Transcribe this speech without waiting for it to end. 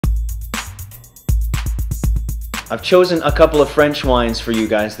I've chosen a couple of French wines for you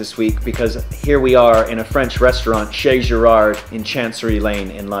guys this week because here we are in a French restaurant, Chez Girard in Chancery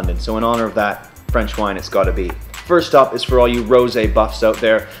Lane in London. So in honor of that French wine, it's got to be. First up is for all you rosé buffs out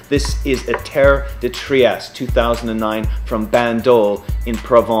there. This is a Terre de Trieste 2009 from Bandol in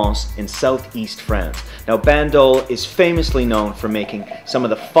Provence in southeast France. Now Bandol is famously known for making some of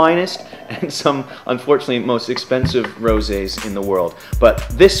the finest and some, unfortunately, most expensive rosés in the world. But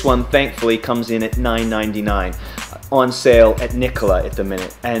this one, thankfully, comes in at $9.99 on sale at Nicola at the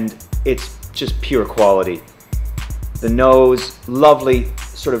minute, and it's just pure quality. The nose, lovely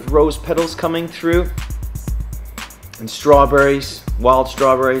sort of rose petals coming through, and strawberries, wild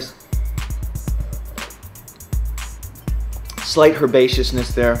strawberries. Slight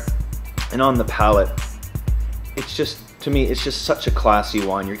herbaceousness there, and on the palate, it's just, to me, it's just such a classy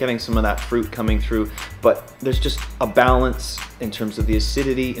wine. You're getting some of that fruit coming through, but there's just a balance in terms of the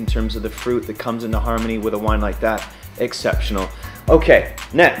acidity, in terms of the fruit that comes into harmony with a wine like that. Exceptional. Okay,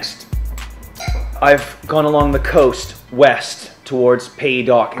 next, I've gone along the coast west towards Pays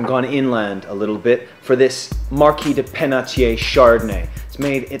d'Oc and gone inland a little bit for this Marquis de Penatier Chardonnay. It's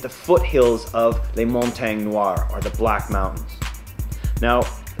made at the foothills of Les Montagnes Noires, or the Black Mountains. Now,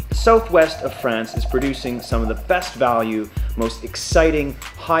 the southwest of France is producing some of the best value, most exciting,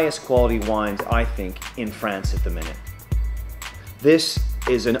 highest quality wines, I think, in France at the minute. This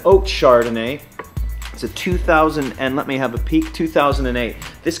is an oak Chardonnay. It's a 2000, and let me have a peek, 2008.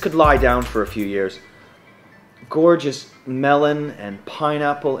 This could lie down for a few years. Gorgeous melon and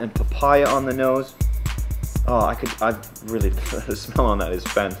pineapple and papaya on the nose. Oh, I really, the smell on that is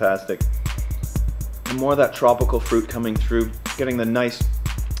fantastic. And more of that tropical fruit coming through, getting the nice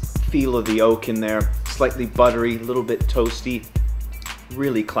feel of the oak in there, slightly buttery, a little bit toasty,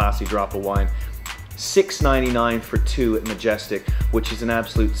 really classy drop of wine. $6.99 for two at Majestic, which is an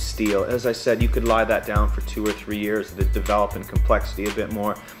absolute steal. As I said, you could lie that down for 2 or 3 years to develop in complexity a bit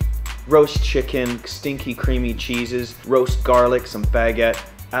more. Roast chicken, stinky creamy cheeses, roast garlic, some baguette.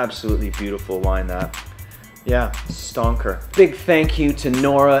 Absolutely beautiful wine that. Yeah, stonker. Big thank you to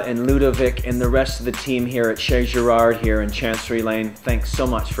Nora and Ludovic and the rest of the team here at Chez Girard here in Chancery Lane. Thanks so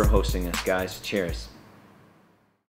much for hosting us, guys. Cheers.